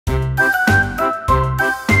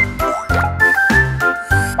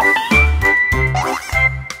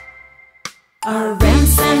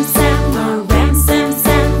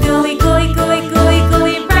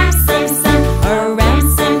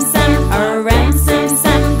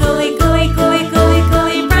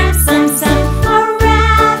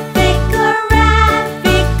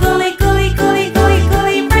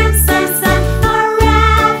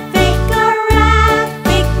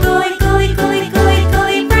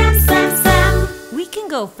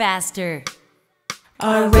go faster.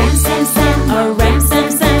 A ram sam sam, a ram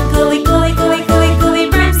sam sam, gooey gooey gooey gooey gooey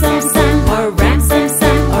ram sam sam. A ram sam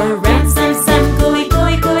sam, a ram sam sam, gooey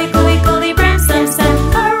gooey gooey gooey gooey ram sam sam.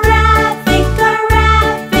 A rabbit,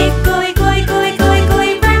 gooey gooey gooey gooey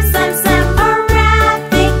gooey ram sam sam. A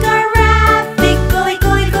rabbit, gooey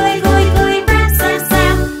gooey gooey gooey gooey ram sam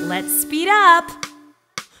sam. Let's speed up.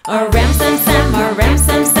 A ram sam sam, a ram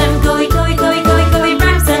sam sam, gooey gooey gooey gooey gooey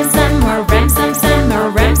ram sam sam. A ram sam sam, a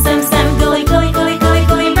ram sam sam, gooey gooey gooey gooey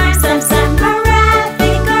gooey ram sam sam. A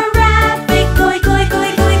rabbit, gooey gooey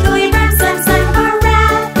gooey gooey gooey ram sam sam. A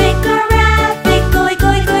rabbit, gooey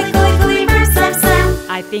gooey gooey gooey gooey ram sam sam.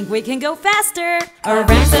 I think we can go faster. A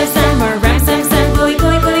ram sam sam, a ram sam sam, gooey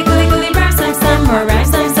gooey gooey gooey gooey ram sam sam. A ram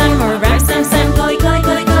sam sam, a ram sam sam, gooey gooey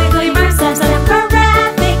gooey gooey gooey ram sam sam. A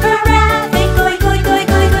rabbit, gooey gooey gooey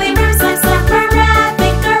gooey gooey ram sam sam. A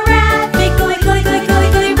rabbit, gooey gooey gooey gooey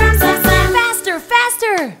gooey ram sam sam. Faster,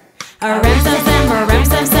 faster. A ram sam sam, a ram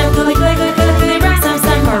sam sam, gooey gooey gooey gooey gooey ram sam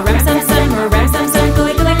sam. A ram sam sam, a ram sam sam,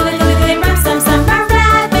 gooey gooey gooey gooey gooey ram sam sam. A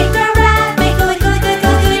rabbit, gooey gooey gooey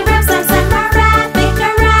gooey ram sam sam. A rabbit,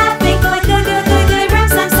 gooey gooey gooey gooey ram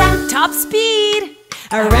sam sam. Top speed.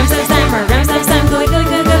 A ram sam sam, a ram sam sam, gooey gooey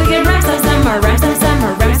gooey gooey ram sam sam. A ram sam sam,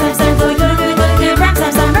 a ram sam sam, gooey gooey gooey gooey ram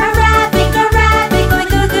sam sam. A rabbit, gooey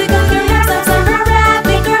gooey gooey gooey ram sam sam. A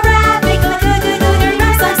rabbit, gooey gooey gooey gooey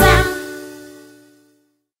ram sam sam.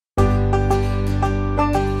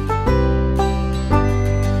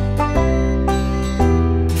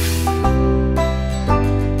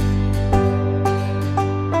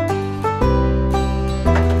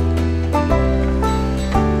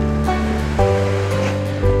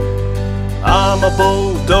 I'm a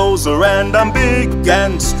bulldozer and I'm big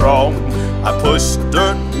and strong. I push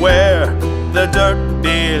dirt where the dirt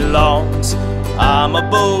belongs. I'm a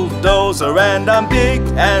bulldozer and I'm big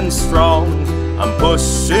and strong. I'm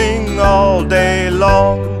pushing all day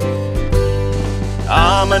long.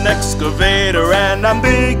 I'm an excavator and I'm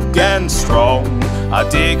big and strong. I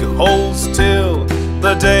dig holes till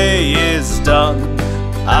the day is done.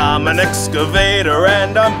 I'm an excavator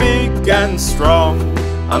and I'm big and strong.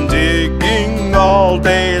 I'm digging all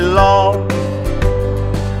day long.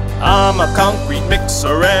 I'm a concrete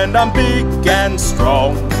mixer and I'm big and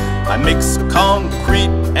strong. I mix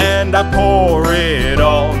concrete and I pour it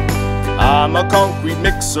on. I'm a concrete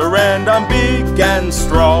mixer and I'm big and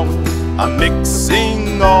strong. I'm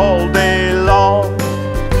mixing all day long.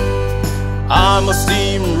 I'm a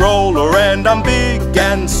steamroller and I'm big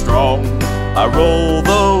and strong. I roll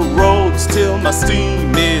the roads till my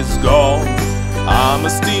steam is gone. I'm a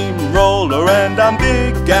steamroller and I'm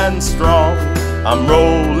big and strong. I'm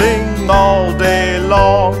rolling all day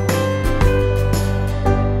long.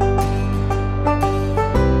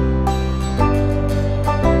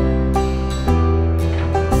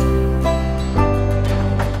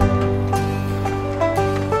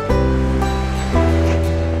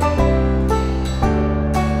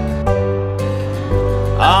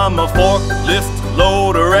 I'm a forklift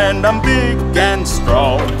loader and I'm big and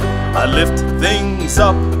strong. I lift things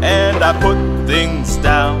up and I put things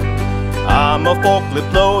down. I'm a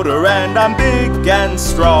forklift loader and I'm big and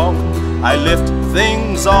strong. I lift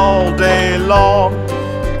things all day long.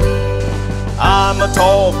 I'm a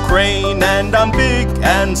tall crane and I'm big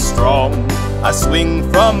and strong. I swing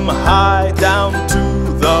from high down to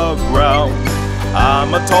the ground.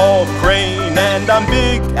 I'm a tall crane and I'm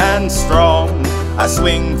big and strong. I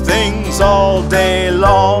swing things all day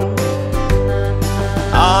long.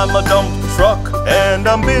 I'm a dump truck and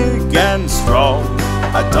I'm big and strong.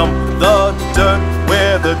 I dump the dirt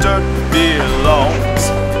where the dirt belongs.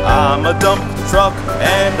 I'm a dump truck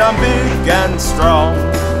and I'm big and strong.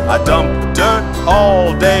 I dump dirt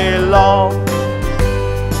all day long.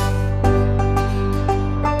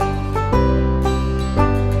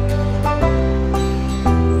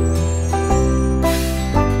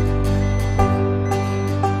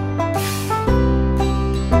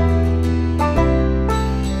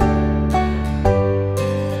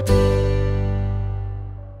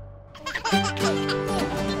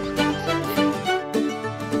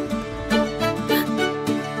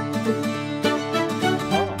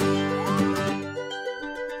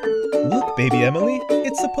 Baby Emily,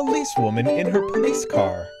 it's a policewoman in her police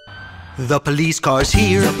car. The police car's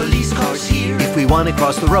here. The police car's here. If we want to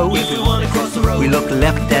cross the road, If we want to cross the road, we look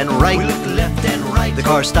left and right. we look left and right. The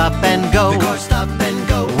car stop and go. The car stop and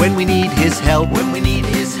go. When we need his help, When we need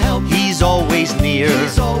his help, he's always near.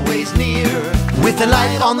 he's always near. With the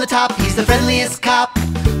light on the top, he's the friendliest cop.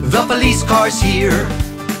 The police car's here.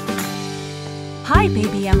 Hi,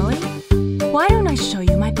 baby Emily. Why don't I show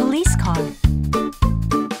you my police car?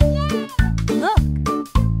 Look,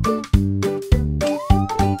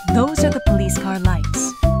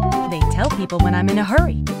 people when I'm in a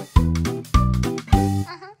hurry.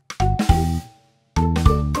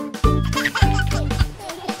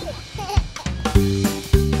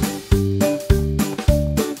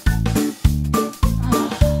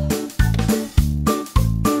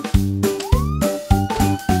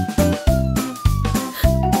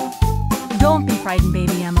 Don't be frightened,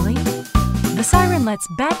 baby Emily. The siren lets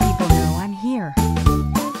bad people know I'm here.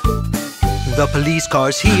 The police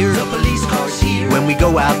car's here. The police car's here. When we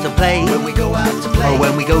go out to play. When we go out to play. Or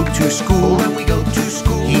when we go to school. When we go to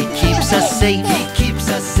school. He keeps us safe. He keeps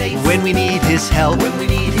us safe. When we need his help. When we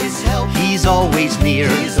need his help. He's always near.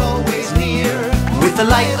 He's always near. With the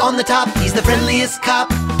light on the top, he's the friendliest cop.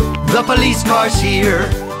 The police car's here.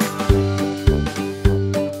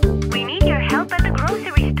 We need your help at the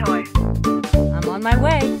grocery store. I'm on my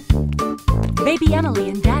way. Baby Emily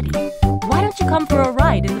and Daddy, why don't you come for a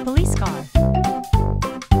ride in the police car?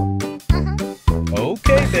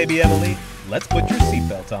 Okay, baby Emily, let's put your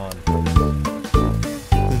seatbelt on.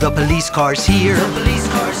 The police car's here. The police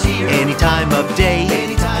car's here. Any time of day.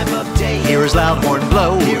 Any time of day. Hear his loud horn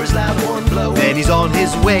blow. Hear his loud horn blow. Then he's on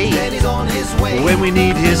his way. Then he's on his way. When we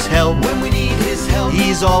need his help. When we need his help.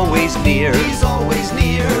 He's always near. He's always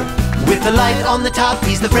near. With the light on the top,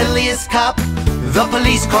 he's the friendliest cop. The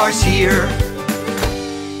police car's here.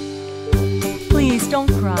 Please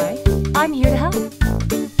don't cry. I'm here to help.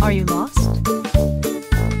 Are you lost?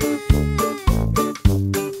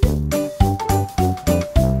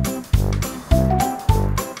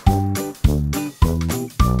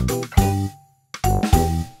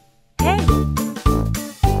 Hey!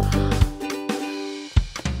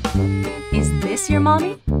 Is this your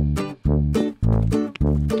mommy?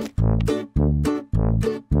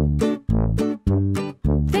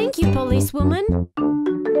 Thank you, policewoman.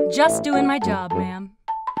 Just doing my job, ma'am.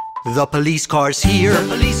 The police car's here. The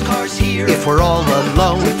police car's here. If we're all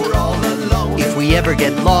alone. If we're all alone. If we ever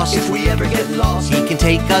get lost. If we ever get lost. He can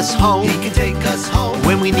take us home. He can take us home.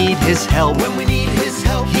 When we need his help. When we need his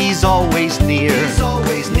help. He's always near. He's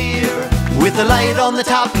always near. With the light on the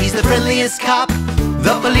top, he's the friendliest cop.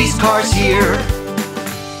 The police car's here.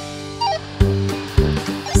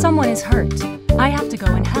 Someone is hurt. I have to go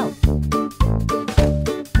and help.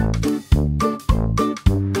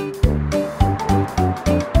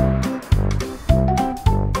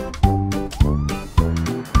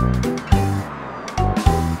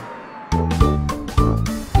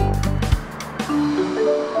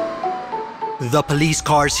 The police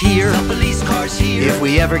car's here. The police car's here. If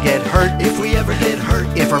we ever get hurt. If we ever get hurt.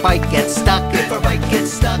 If our bike gets stuck. If our bike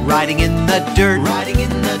gets stuck. Riding in the dirt. Riding in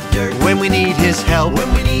the dirt. When we need his help. When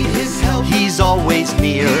we need his help. He's always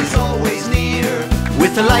near. He's always near.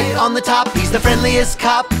 With the light on the top, he's the friendliest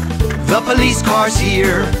cop. The police car's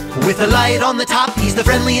here. With the light on the top, he's the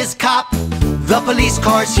friendliest cop. The police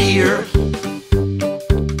car's here.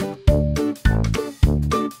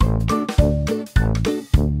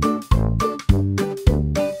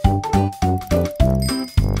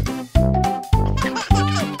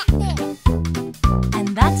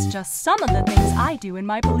 And that's just some of the things I do in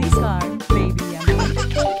my police car, baby Emily.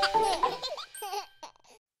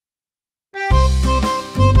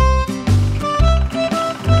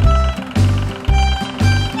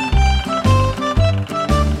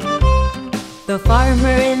 The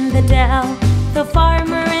farmer in the dell, the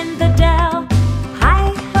farmer in the dell.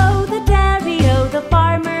 Hi-ho, the daddy-o, the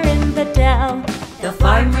farmer in the dell. The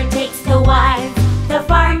farmer takes the wife, the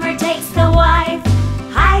farmer takes the wife.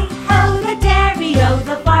 Hi-ho, the daddy-o,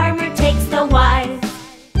 the farmer takes the wife.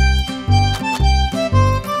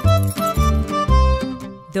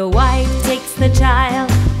 The wife takes the child,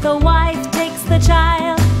 the wife takes the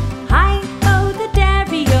child. Hi-ho, the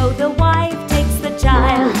daddy-o, the wife takes the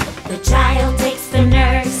child. The child takes the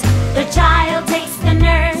nurse, the child takes the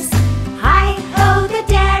nurse. Hi-ho, the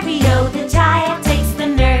daddy-o, the child takes the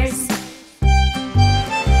nurse.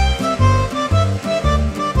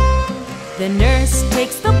 The nurse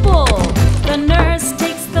takes the bull, the nurse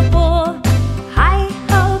takes the bull.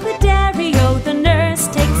 Hi-ho, the daddy-o, the nurse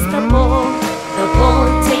takes the bull. The bull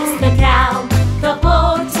takes the cow, the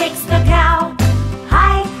bull takes the cow.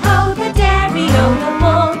 Hi-ho, the daddy-o, the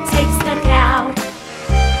bull takes the cow.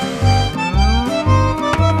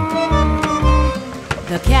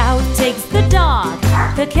 The cow takes the dog,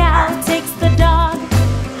 the cow takes the dog.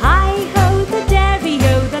 Hi-ho, the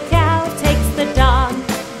daddy-o, the cow takes the dog.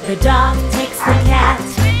 The dog takes the cat,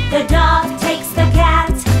 the dog takes the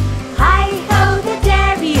cat. Hi-ho, the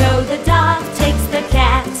daddy-o, the dog takes the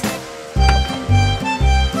cat.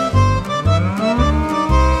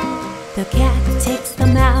 The cat takes the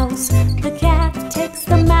mouse, the cat takes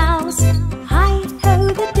the mouse. Hi-ho,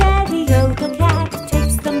 the daddy-o, the cat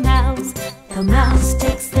takes the mouse.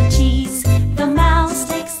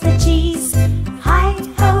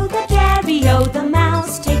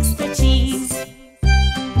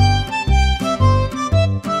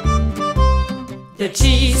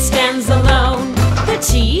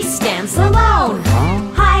 cheese stands alone.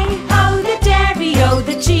 Hi-ho, the dairy-o,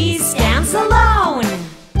 the cheese stands alone.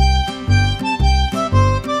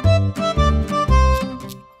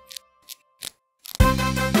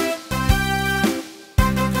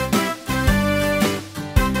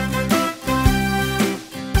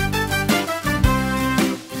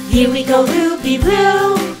 Here we go,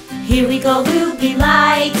 Ruby-Loo. Here we go, Ruby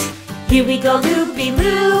Light. Here we go,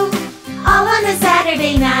 Ruby-Loo. All on a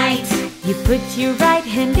Saturday night. You put your right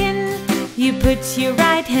hand in, you put your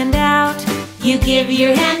right hand out. You give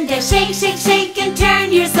your hand a shake, shake, shake, and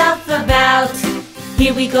turn yourself about.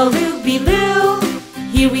 Here we go, Ruby-Loo.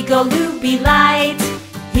 Here we go, Ruby Light.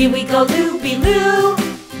 Here we go, Ruby-Loo.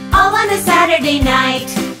 All on a Saturday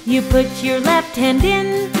night. You put your left hand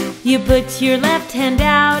in, you put your left hand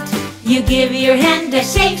out. You give your hand a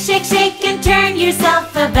shake, shake, shake, and turn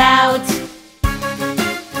yourself about.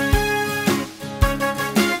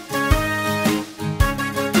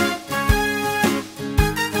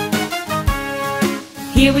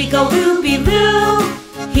 Here we go, Ruby-Loo.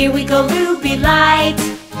 Here we go, Ruby Light.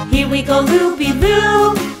 Here we go,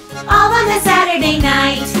 Ruby-Loo. All on a Saturday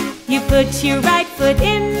night. You put your right foot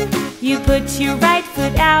in, you put your right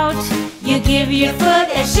foot out. You give your foot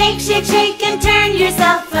a shake, shake, shake, and turn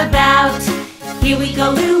yourself about. Here we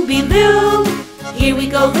go, Ruby-Loo. Here we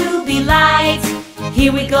go, Ruby Light.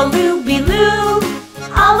 Here we go, Ruby-Loo.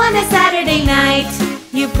 All on a Saturday night.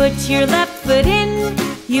 You put your left foot in,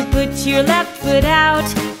 you put your left foot out.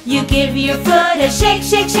 You give your foot a shake,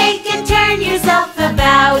 shake, shake, and turn yourself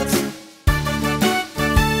about.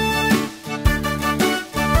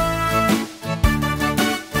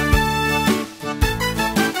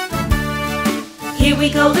 Here we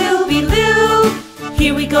go, Ruby-Loo.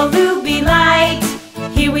 Here we go, Ruby Light.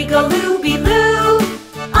 Here we go, Ruby-Loo.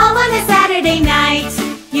 All on a Saturday night.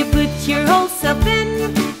 You put your whole self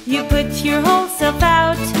in, you put your whole self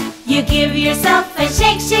out. You give yourself a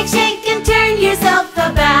shake, shake, shake, and turn yourself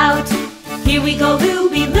about. Here we go,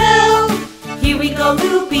 Ruby-Loo. Here we go,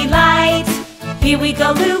 Ruby Light. Here we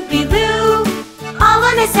go, Ruby-Loo. All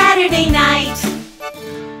on a Saturday night.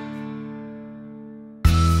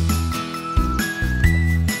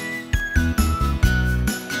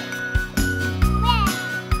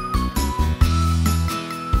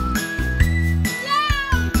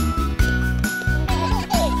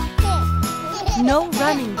 No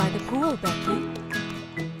running by the pool, Becky.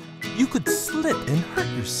 You could slip and hurt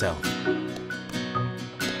yourself.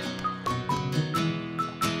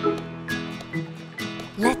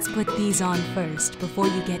 Let's put these on first before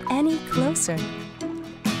you get any closer.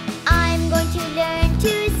 I'm going to learn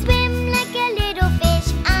to swim like a little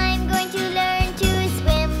fish. I'm going to learn to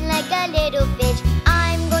swim like a little fish.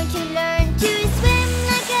 I'm going to learn to swim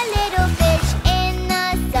like a little fish in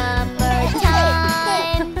the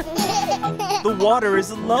summertime. The water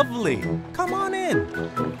is lovely. Come on in.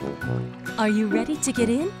 Are you ready to get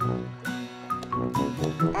in?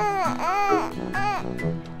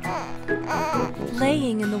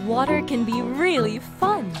 Playing in the water can be really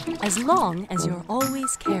fun, as long as you're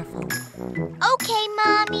always careful. Okay,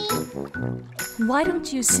 Mommy. Why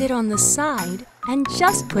don't you sit on the side and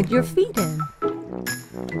just put your feet in?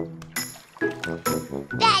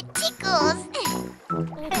 That tickles.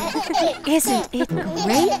 Isn't it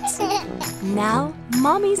great? Now,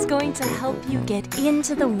 Mommy's going to help you get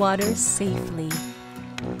into the water safely.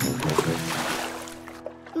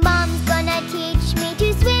 Mom's gonna teach me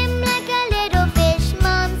to swim like a little fish.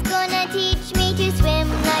 Mom's gonna teach me to swim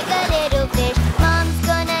like a little fish. Mom's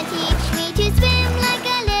gonna teach me to swim like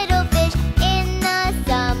a little fish in the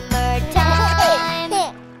summertime.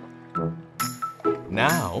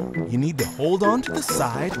 Now, you need to hold on to the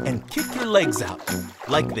side and kick your legs out,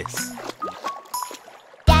 like this.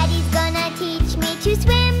 Daddy's gonna teach me to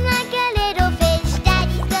swim like a little fish.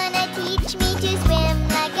 Daddy's gonna teach me to swim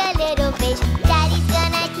like a little fish. Daddy's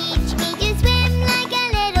gonna teach me to swim like a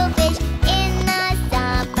little fish in the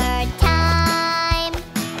summertime.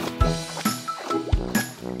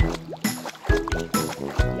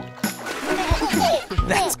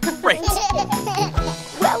 That's great.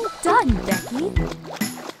 Well done, Becky.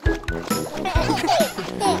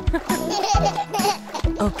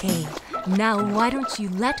 Okay, now why don't you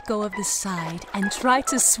let go of the side and try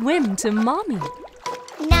to swim to Mommy?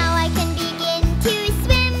 Now I can begin to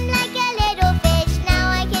swim like a little fish.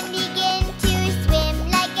 Now I can begin to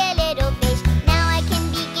swim like a little fish. Now I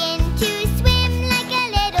can begin to swim like a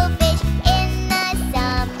little fish in the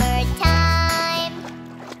summertime.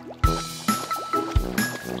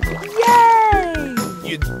 Yay!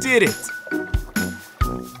 You did it.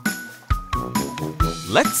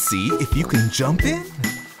 Let's see if you can jump in.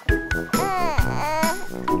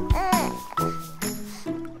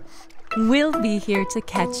 We'll be here to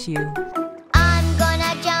catch you. I'm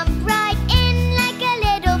gonna jump right in like a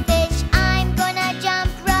little fish. I'm gonna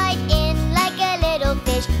jump right in like a little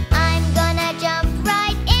fish. I'm gonna jump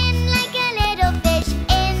right in like a little fish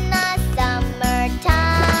in the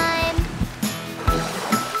summertime.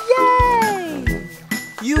 Yay!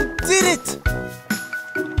 You did it!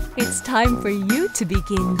 It's time for you to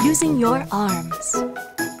begin using your arms.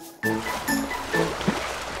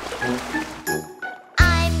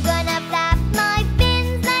 I'm gonna flap my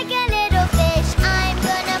fins like a little fish. I'm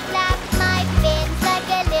gonna flap my fins like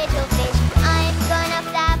a little fish. I'm gonna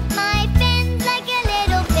flap my fins like a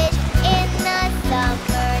little fish in the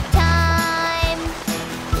summertime.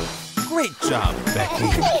 Great job, Becky.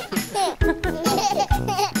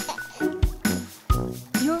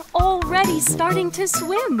 You're already starting to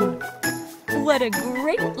swim. What a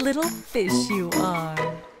great little fish you are.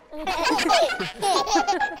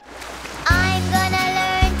 I'm gonna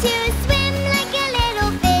learn to swim like a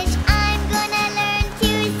little fish. I'm gonna learn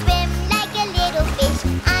to swim like a little fish.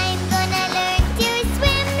 I'm gonna learn to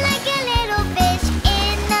swim like a little fish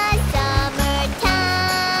in the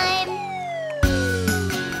summertime.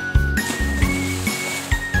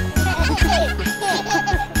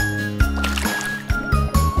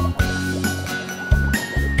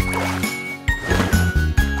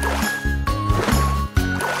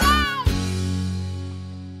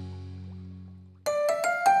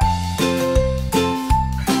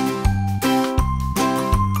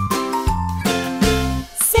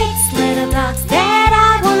 Six little dogs that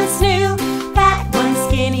I once knew. Fat one,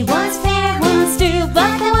 skinny, one's fair, one's two.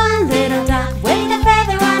 But the one little dog with a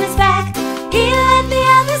feather on his back, he led the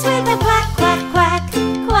others with a quack, quack, quack.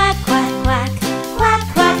 Quack, quack, quack. Quack,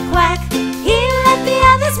 quack, quack. He led the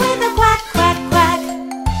others with a quack, quack, quack.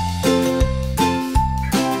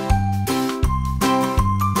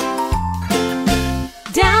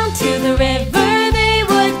 Down to the river they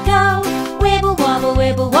would go, wibble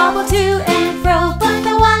wobble to and fro. But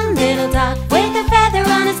the one little dog with a feather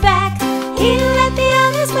on his back, he led the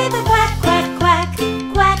others with a quack, quack, quack.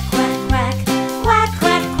 Quack, quack, quack. Quack,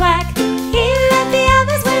 quack, quack. He led the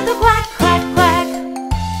others with a quack, quack, quack.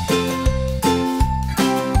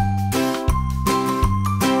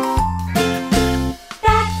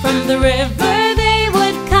 Back from the river they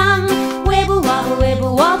would come, wibble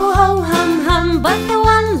wobble, ho hum hum. But the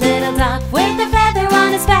one little dog with a feather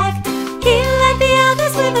on his back, he led the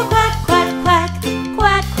others with a quack, quack, quack.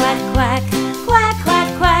 Quack, quack, quack. Quack, quack,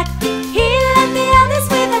 quack. He led the others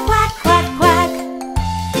with a quack, quack, quack.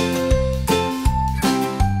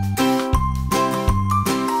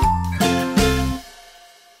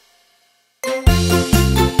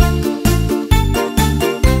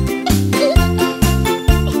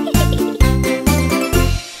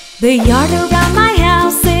 The yard around my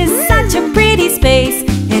house is such a pretty space,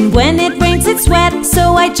 and when it rains it's wet,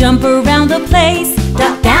 so I jump around the place.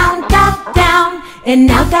 Duck down, and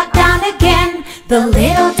now duck down again. The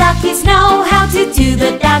little duckies know how to do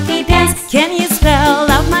the ducky dance. Can you spell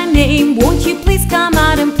out my name? Won't you please come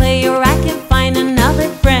out and play, or I can find another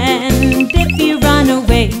friend if you run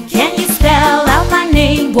away. Can you spell out my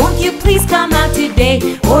name? Won't you please come out today,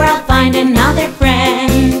 or I'll find another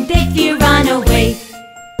friend if you run away.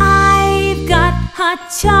 I've got hot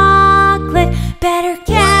chocolate, better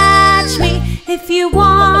catch me if you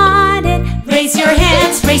want it. Raise your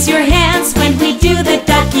hands when we do the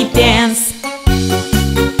ducky dance.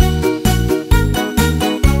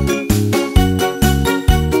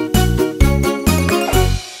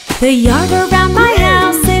 The yard around my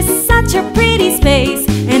house is such a pretty space,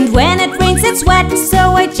 and when it rains it's wet,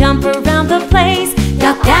 so I jump around the place.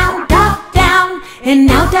 Duck down, and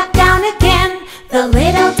now duck down again. The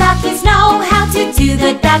little duckies know how to do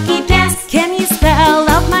the ducky dance. Can you spell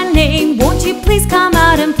out my name? Won't you please come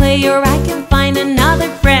out and play, or I can find another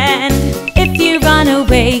friend if you run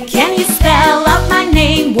away. Can you spell out my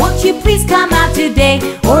name? Won't you please come out today,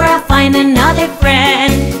 or I'll find another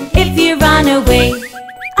friend if you run away.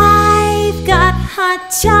 I've got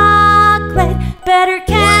hot chocolate, better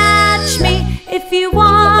catch me if you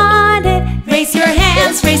want it. Raise your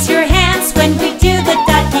hands when we do the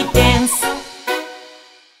ducky dance.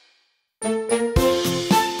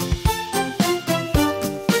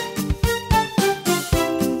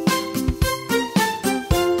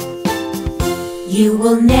 You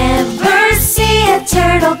will never see a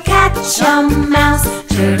turtle catch a mouse.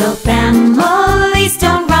 Turtle families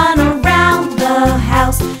don't run around the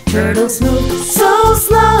house. Turtles move so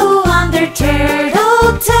slow on their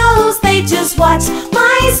turtle toes. They just watch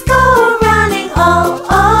mice go running all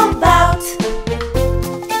about.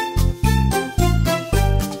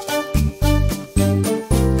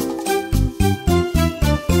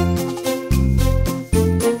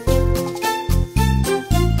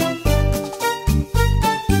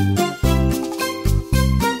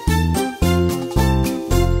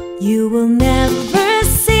 will never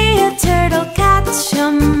see a turtle catch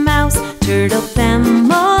a mouse. Turtle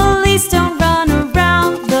families don't run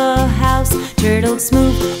around the house. Turtles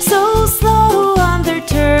move so slow on their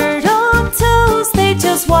turtle toes. They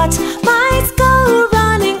just watch mice go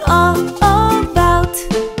running all about.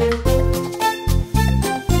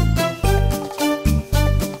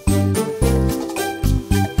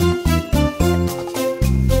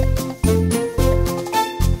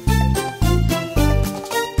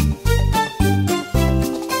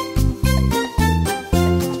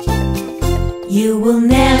 You will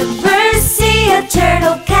never see a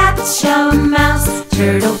turtle catch a mouse.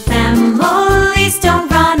 Turtle families don't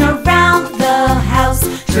run around the house.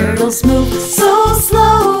 Turtles move so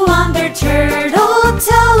slow on their turtle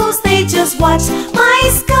toes. They just watch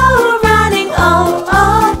mice go running all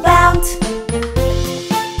about.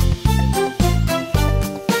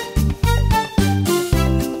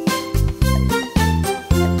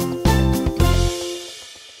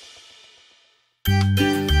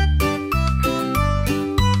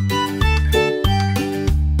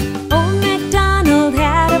 Old MacDonald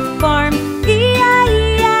had a farm,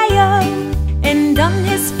 E-I-E-I-O. And on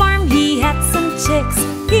his farm he had some chicks,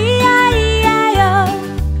 E-I-E-I-O.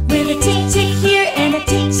 With a tick-tick here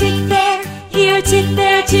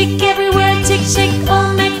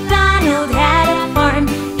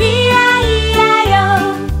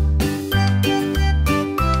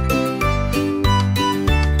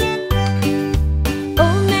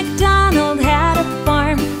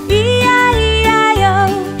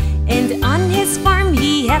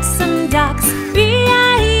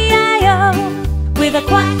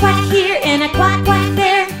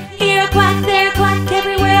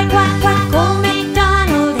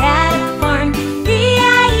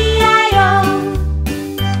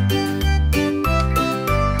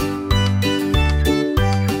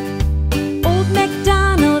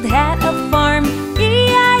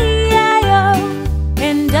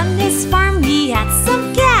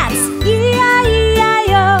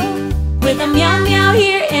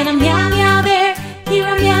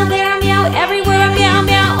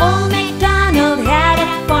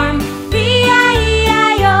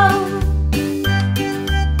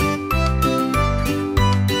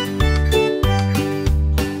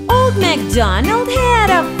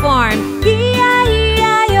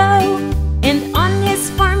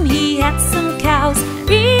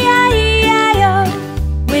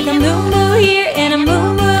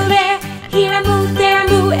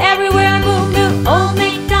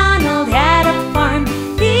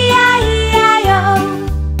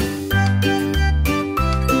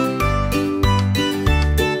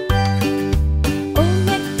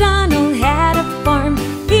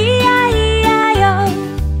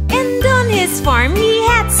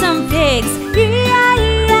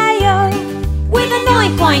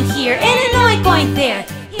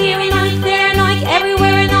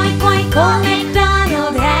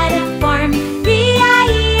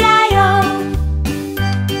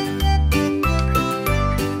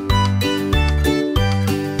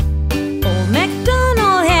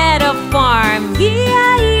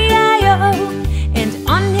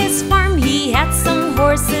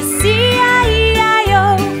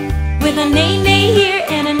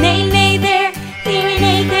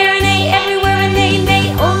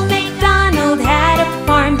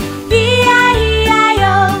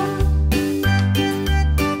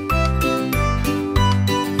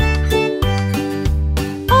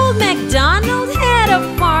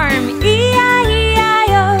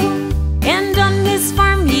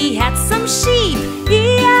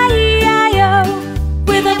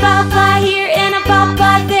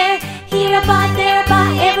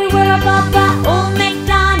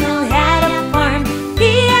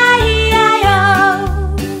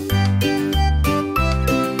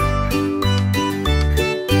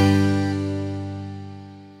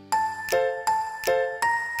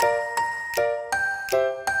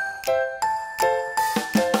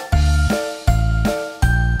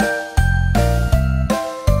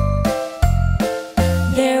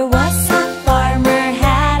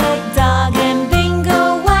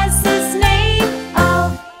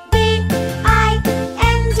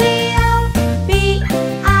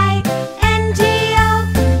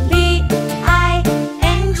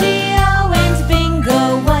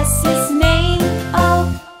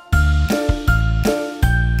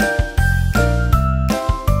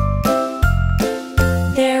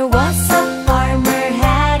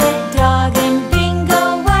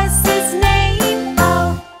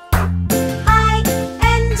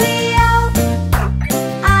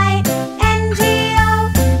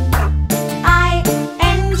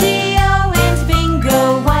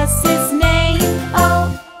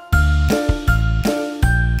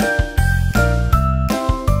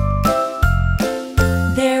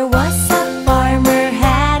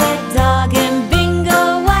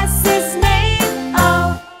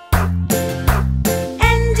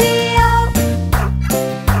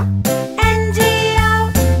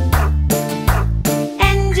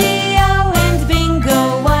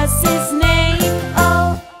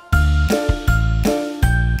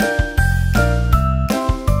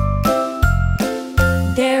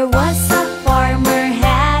was a farmer,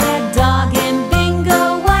 had a dog, and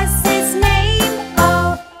Bingo was his name.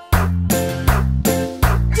 Oh,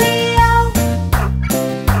 T-O,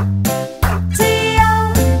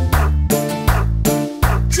 T-O,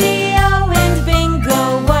 G-O, and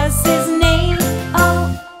Bingo was his name. Oh,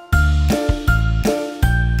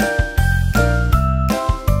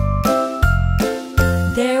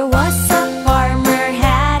 there was a farmer,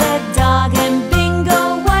 had a dog, and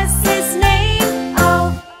Bingo was his name.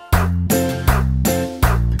 Oh,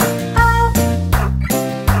 oh,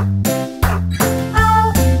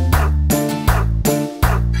 oh,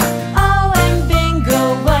 oh, and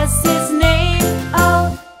Bingo was his name.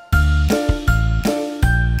 Oh,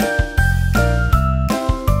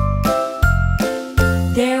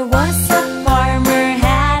 there was a farmer,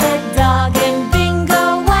 had a dog, and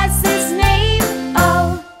Bingo was his name.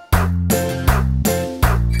 Oh,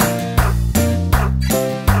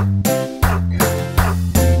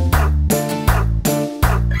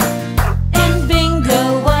 and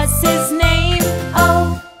Bingo was his name.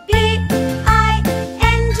 Oh, B-I-N-G-O,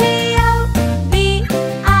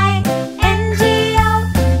 B-I-N-G-O,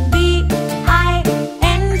 B-I-N-G-O,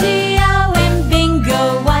 and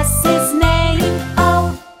Bingo was his name.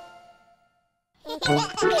 Oh.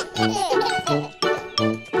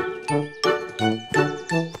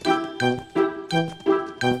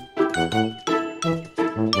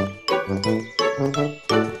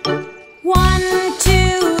 One,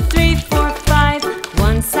 two, three, four, five.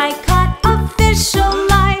 Once I caught a fish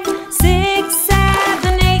alive. 6,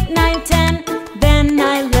 7, 8, 9, 10. Then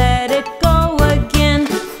I let it go again.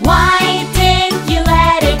 Why did you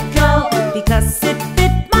let it go? Because it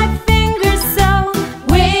bit my finger so.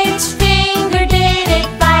 Which finger did it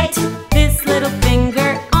bite? This little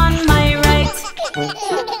finger on my right.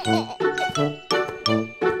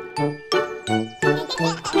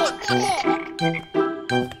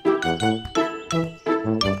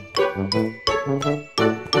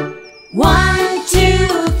 One,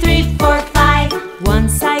 two, three, four, five.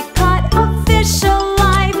 Once I caught a fish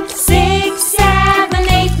alive. 6, 7,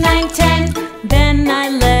 8, 9, 10. Then I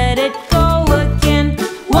let it go again.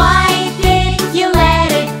 Why did you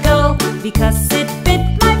let it go? Because it bit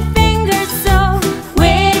my finger so.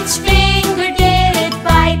 Which finger did it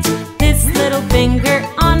bite? This little finger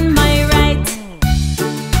on my right.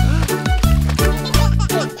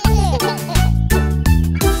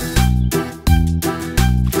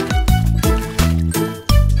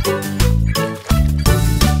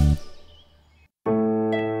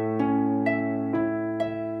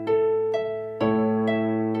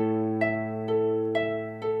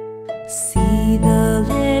 See the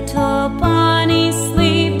little bunny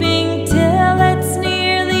sleeping till it's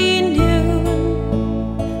nearly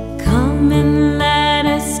noon. Come and let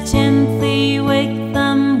us gently wake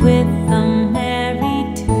them with a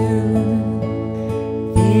merry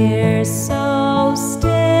tune. They're so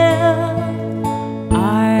still,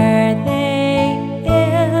 are they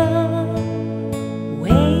ill?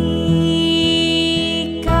 Wake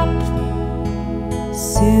up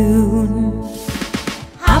soon.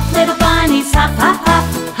 Hop little bunnies, hop, hop, hop.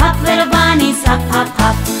 Hop little bunnies, hop, hop,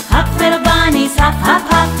 hop. Hop little bunnies, hop, hop,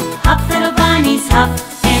 hop. Hop little bunnies, hop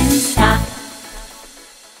and stop.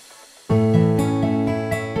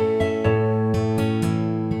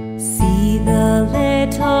 See the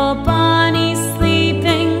little bunny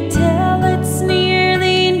sleeping till it's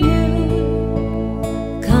nearly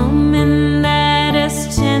noon. Come and let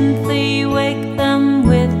us gently wake them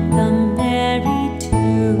with a merry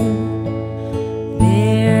tune.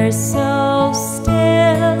 They're so still,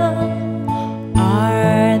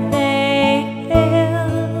 are they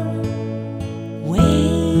ill?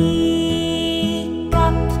 Wake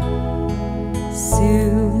up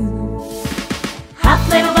soon. Hop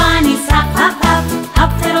little bunnies, hop, hop, hop.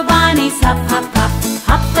 Hop little bunnies, hop, hop, hop.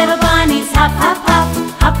 Hop little bunnies, hop, hop, hop.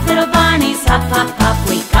 Hop little bunnies, hop, hop, hop.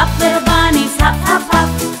 Wake up little bunnies, hop, hop, hop.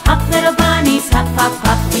 Hop little bunnies, hop, hop,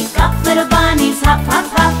 hop. Wake up little bunnies, hop, hop,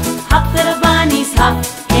 hop. Hop little bunnies, hop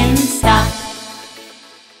and stop.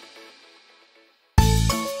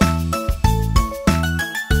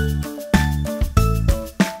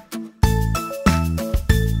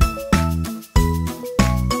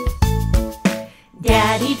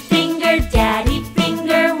 Daddy finger,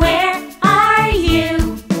 where are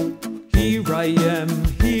you? Here I am,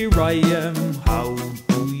 how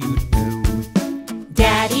do you do?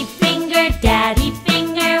 Daddy finger,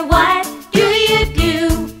 what do you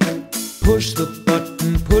do? Push the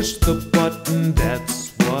button,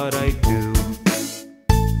 that's what I do.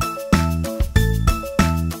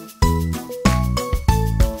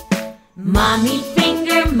 Mommy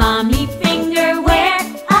finger, where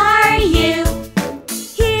are you?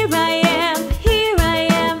 Here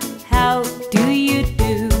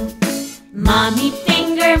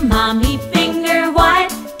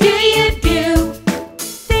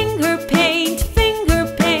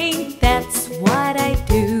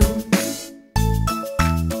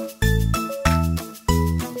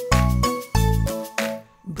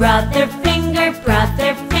Brother finger,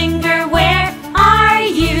 where are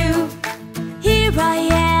you? Here I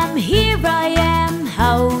am,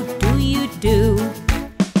 how do you do?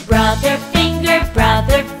 Brother finger,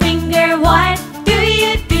 what do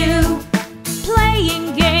you do?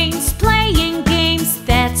 Playing games,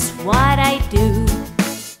 that's what I do.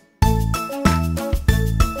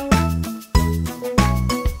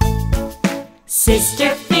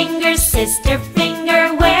 Sister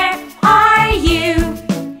finger, where are you?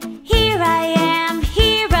 Here I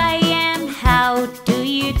am, how do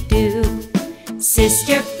you do?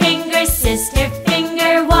 Sister finger,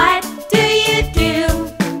 what do you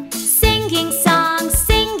do? Singing songs,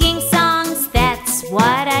 that's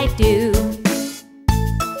what I do.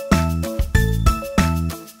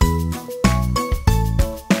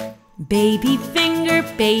 Baby finger,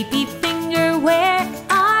 where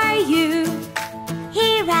are you?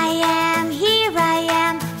 Here I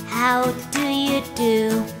am, how do you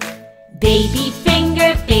do? Baby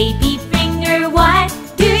finger, what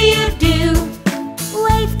do you do?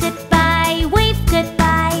 Wave goodbye,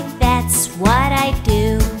 that's what I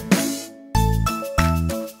do.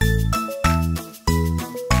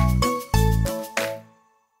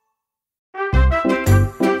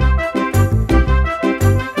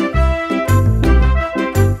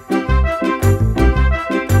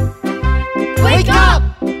 Wake up!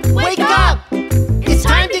 Wake up! It's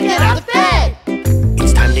time to get out of bed!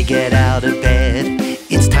 It's time to get out of bed.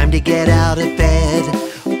 It's time to get out of bed.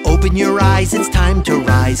 Open your eyes, it's time to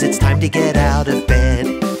rise. It's time to get out of bed.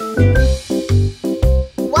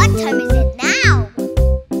 What time is it now?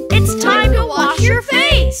 It's time to wash your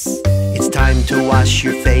face. It's time to wash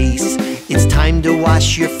your face. It's time to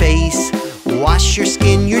wash your face. Wash your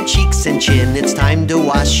skin, your cheeks and chin. It's time to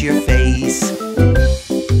wash your face.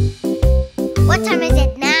 What time is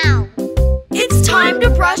it now? It's time to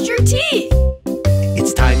brush your teeth.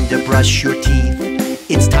 It's time to brush your teeth.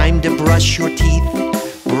 It's time to brush your teeth.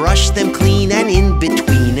 Brush them clean and in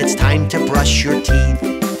between. It's time to brush your teeth.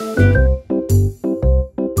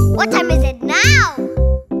 What time is it now?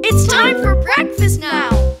 It's time for breakfast now.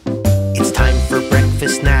 It's time for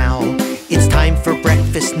breakfast now. It's time for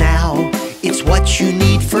breakfast now. It's what you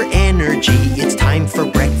need for energy. It's time for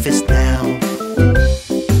breakfast now.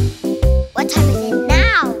 What time is it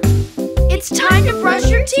now? It's time to brush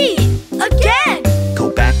your teeth. Again. Go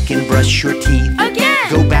back and brush your teeth. Again.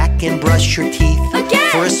 Go back and brush your teeth. Again.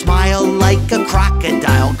 For a smile like a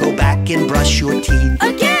crocodile. Go back and brush your teeth.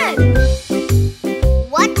 Again.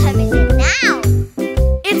 What time is it now?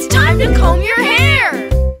 It's time to comb your hair.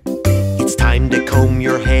 It's time to comb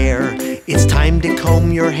your hair. It's time to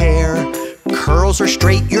comb your hair. Curls are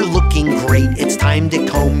straight, you're looking great. It's time to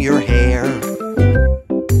comb your hair.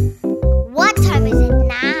 What time is it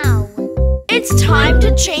now? It's time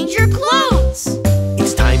to change your clothes.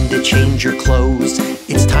 It's time to change your clothes.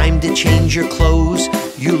 It's time to change your clothes.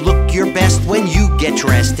 You look your best when you get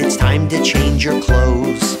dressed. It's time to change your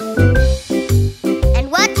clothes. And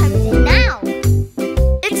what time is it now?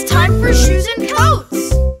 It's time for shoes and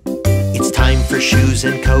coats. It's time for shoes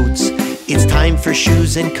and coats. It's time for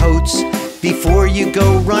shoes and coats. Before you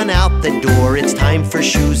go, run out the door. It's time for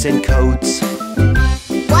shoes and coats.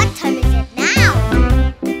 What time is it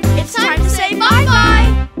now? It's time to say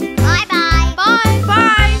bye-bye. Bye-bye. Bye.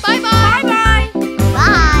 Bye. Bye-bye. Bye.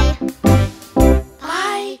 Bye.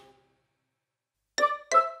 Bye.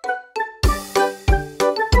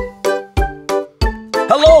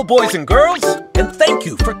 Hello, boys and girls, and thank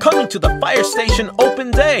you for coming to the fire station open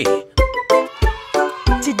day.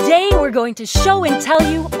 Today we're going to show and tell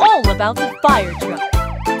you all about the fire truck.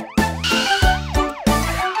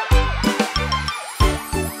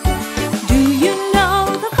 Do you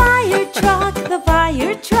know the fire truck, the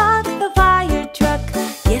fire truck, the fire truck?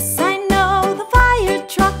 Yes, I know the fire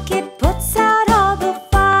truck, it puts out all the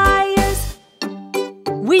fires.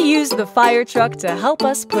 We use the fire truck to help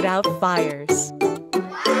us put out fires.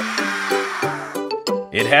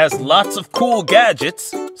 It has lots of cool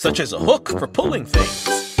gadgets, such as a hook for pulling things,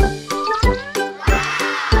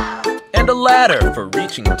 and a ladder for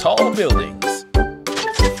reaching tall buildings.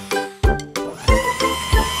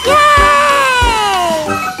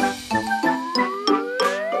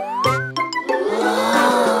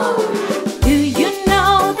 Do you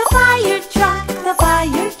know the fire truck, the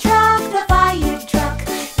fire truck, the fire truck?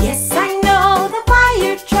 Yes, I know the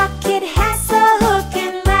fire truck, it has a hook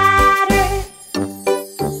and ladder.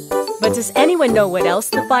 But does anyone know what else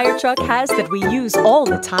the fire truck has that we use all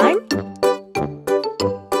the time?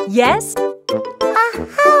 Yes? A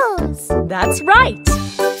hose. That's right.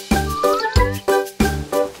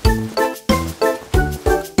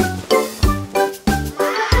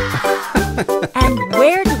 And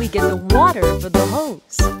where do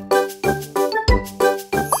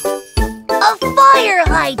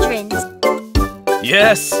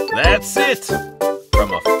Yes, that's it.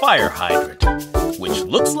 From a fire hydrant, which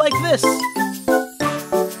looks like this.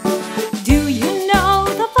 Do you know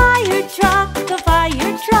the fire truck, the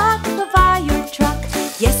fire truck, the fire truck?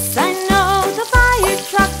 Yes, I know the fire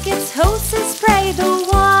truck. Its hoses spray the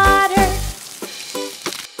water.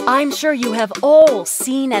 I'm sure you have all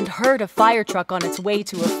seen and heard a fire truck on its way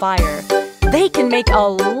to a fire. They can make a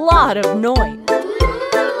lot of noise.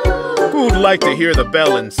 Who'd like to hear the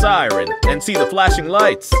bell and siren and see the flashing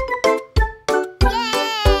lights?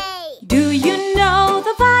 Yay! Do you know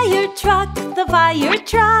the fire truck, the fire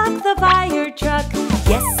truck, the fire truck?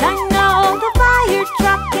 Yes, I know the fire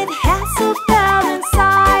truck. It has a bell and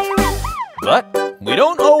siren. But we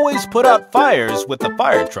don't always put out fires with the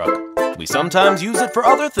fire truck. We sometimes use it for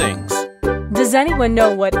other things. Does anyone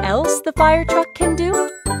know what else the fire truck can do?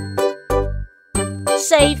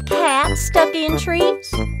 Save cats stuck in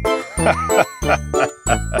trees?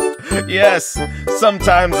 Yes,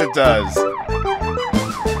 sometimes it does.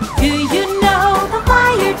 Do you know the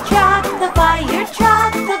fire truck, the fire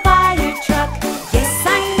truck, the fire truck? Yes,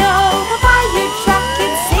 I know the fire truck.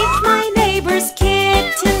 It saved my neighbor's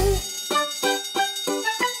kitten.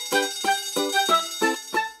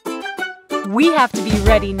 We have to be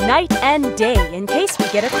ready night and day in case we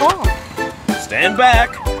get a call. Stand back.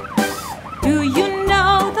 Do you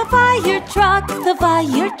know the fire truck, the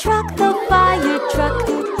fire truck, the fire truck?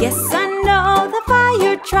 Yes, I know the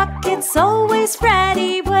fire truck. It's always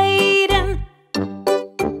ready waiting.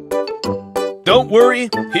 Don't worry,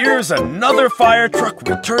 here's another fire truck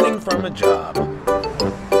returning from a job.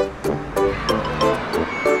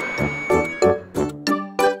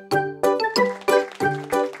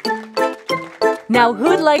 Now,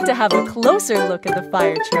 who'd like to have a closer look at the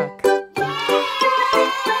fire truck?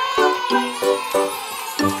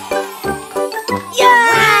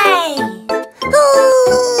 Yay! Ooh!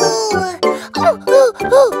 Ooh, ooh,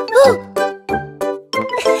 ooh, ooh.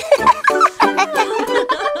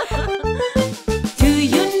 Do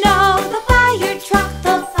you know the fire truck,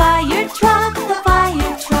 the fire truck, the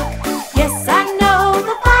fire truck? Yes, I know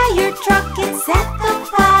the fire truck. It's at the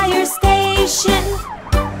fire station.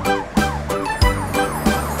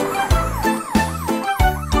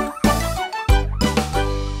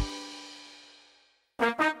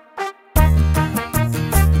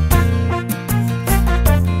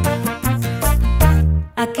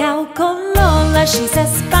 A cow called Lola, she's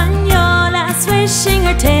Española, swishing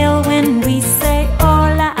her tail when we say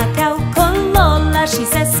hola. A cow called Lola,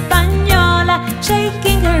 she's Española,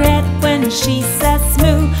 shaking her head when she says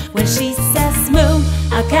moo, when she says moo.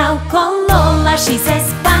 A cow called Lola, she's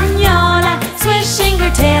Española, swishing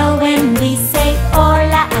her tail when we say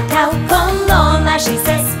hola. A cow called Lola, she's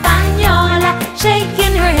Española,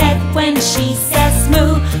 shaking her head when she says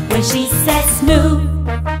moo, when she says moo.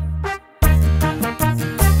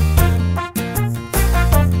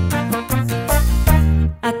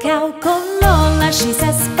 A cow called Lola, she's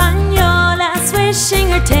Española, swishing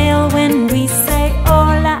her tail when we say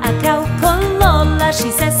hola. A cow called Lola,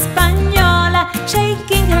 she's Española,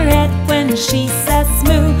 shaking her head when she says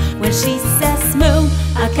moo, when she says moo.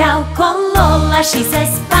 A cow called Lola, she's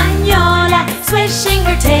Española, swishing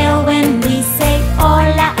her tail when we say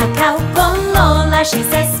hola. A cow called Lola, she's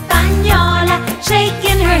Española,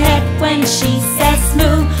 shaking her head when she says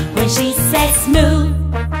moo, when she says moo.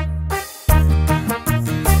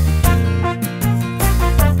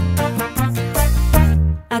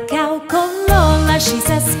 A cow called Lola, she's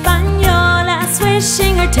Española,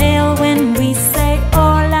 swishing her tail when we say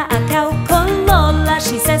hola. A cow called Lola,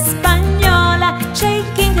 she's Española,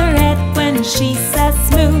 shaking her head when she says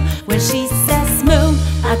moo, when she says moo.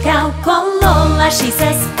 A cow called Lola, she's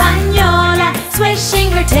Española,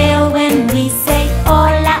 swishing her tail when we say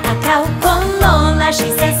hola. A cow called Lola,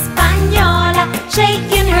 she's Española,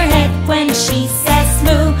 shaking her head when she says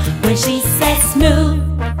moo, when she says moo.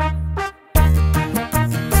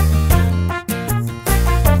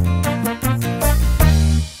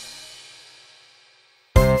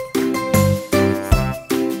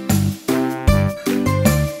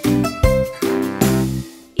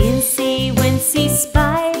 Incy Wincy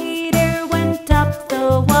Spider went up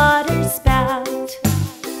the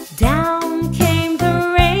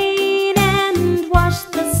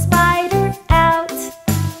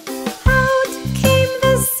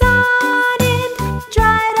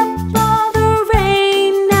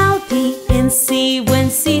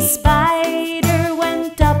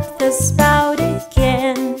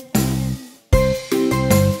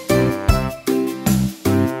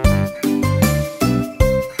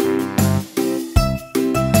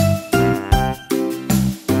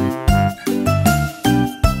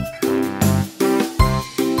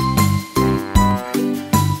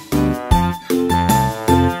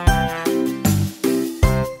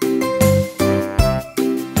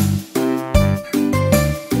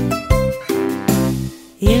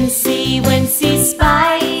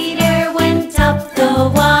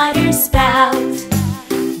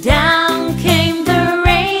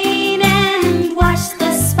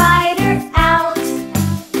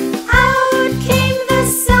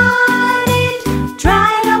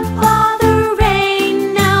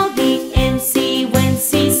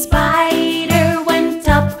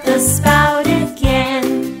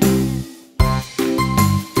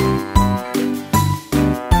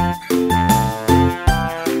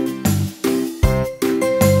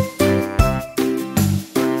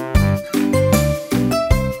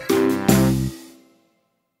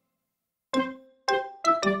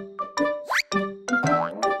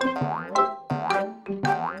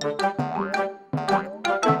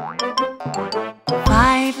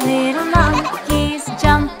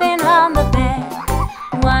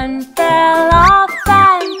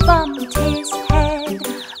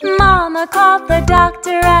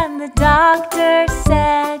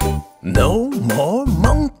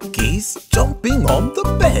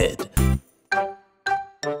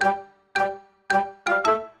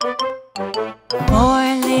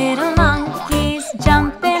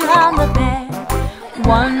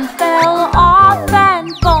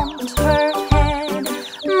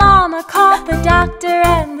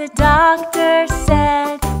the doctor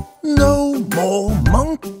said, no more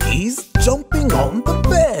monkeys jumping on the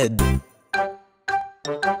bed.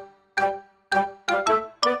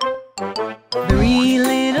 3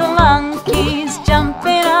 little monkeys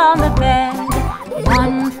jumping on the bed.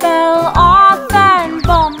 One fell off and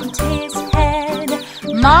bumped his head.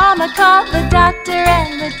 Mama called the doctor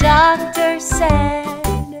and the doctor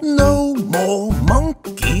said, no more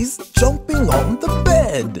monkeys jumping on the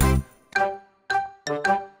bed.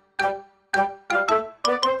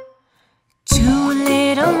 2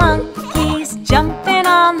 little monkeys jumping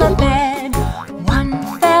on the bed. One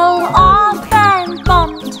fell off and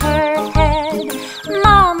bumped her head.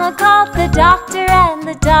 Mama called the doctor and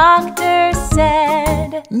the doctor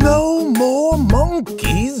said, no more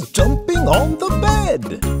monkeys jumping on the bed.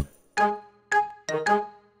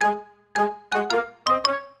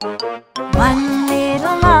 1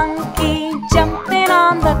 little monkey jumping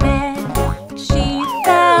on the bed. She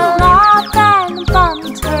fell off and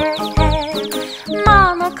bumped her head.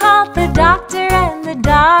 Mama called the doctor and the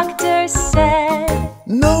doctor said,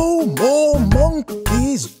 no more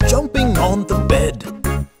monkeys jumping on the bed.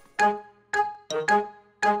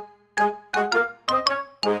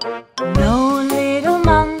 No little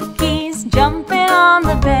monkeys jumping on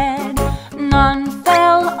the bed. None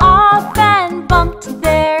fell off and bumped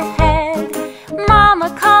their head. Mama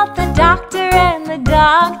called the doctor and the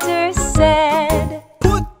doctor said,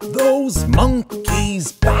 put those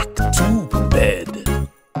monkeys back to bed.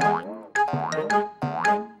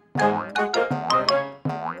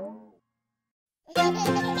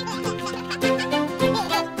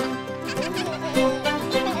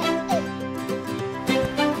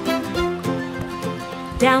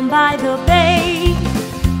 Down by the bay,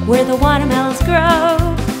 where the watermelons grow,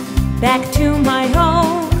 back to my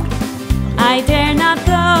home I dare not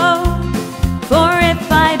go, for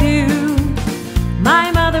if I do,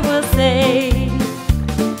 my mother will say,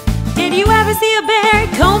 did you ever see a bear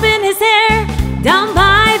combing his hair down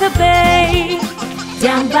by the bay?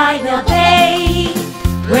 Down by the bay,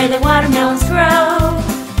 where the watermelons grow,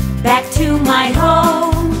 back to my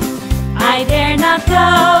home I dare not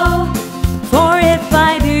go, for if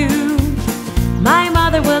I do, my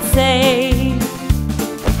mother will say,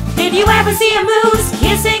 did you ever see a moose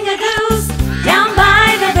kissing a goose down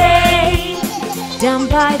by the bay? Down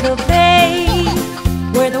by the bay,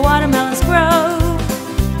 where the watermelons grow,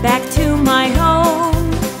 back to my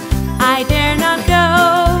home I dare not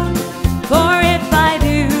go, for if I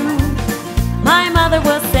do, my mother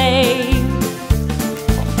will say,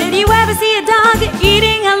 did you ever see a dog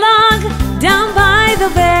eating a log down by the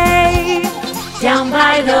bay? Down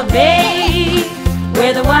by the bay,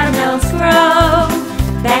 where the watermelons grow,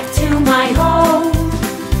 back to my home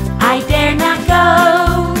I dare not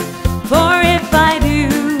go, for if I do,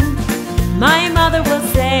 my mother will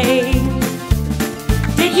say,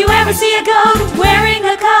 did you ever see a goat wearing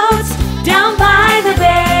a coat down by the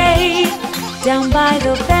bay? Down by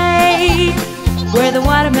the bay, where the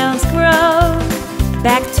watermelons grow,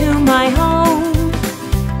 back to my home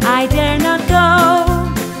I dare not go,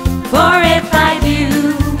 for if I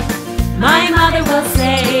do, my mother will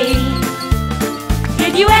say,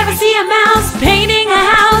 did you ever see a mouse painting a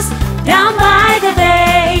house down by the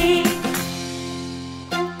bay?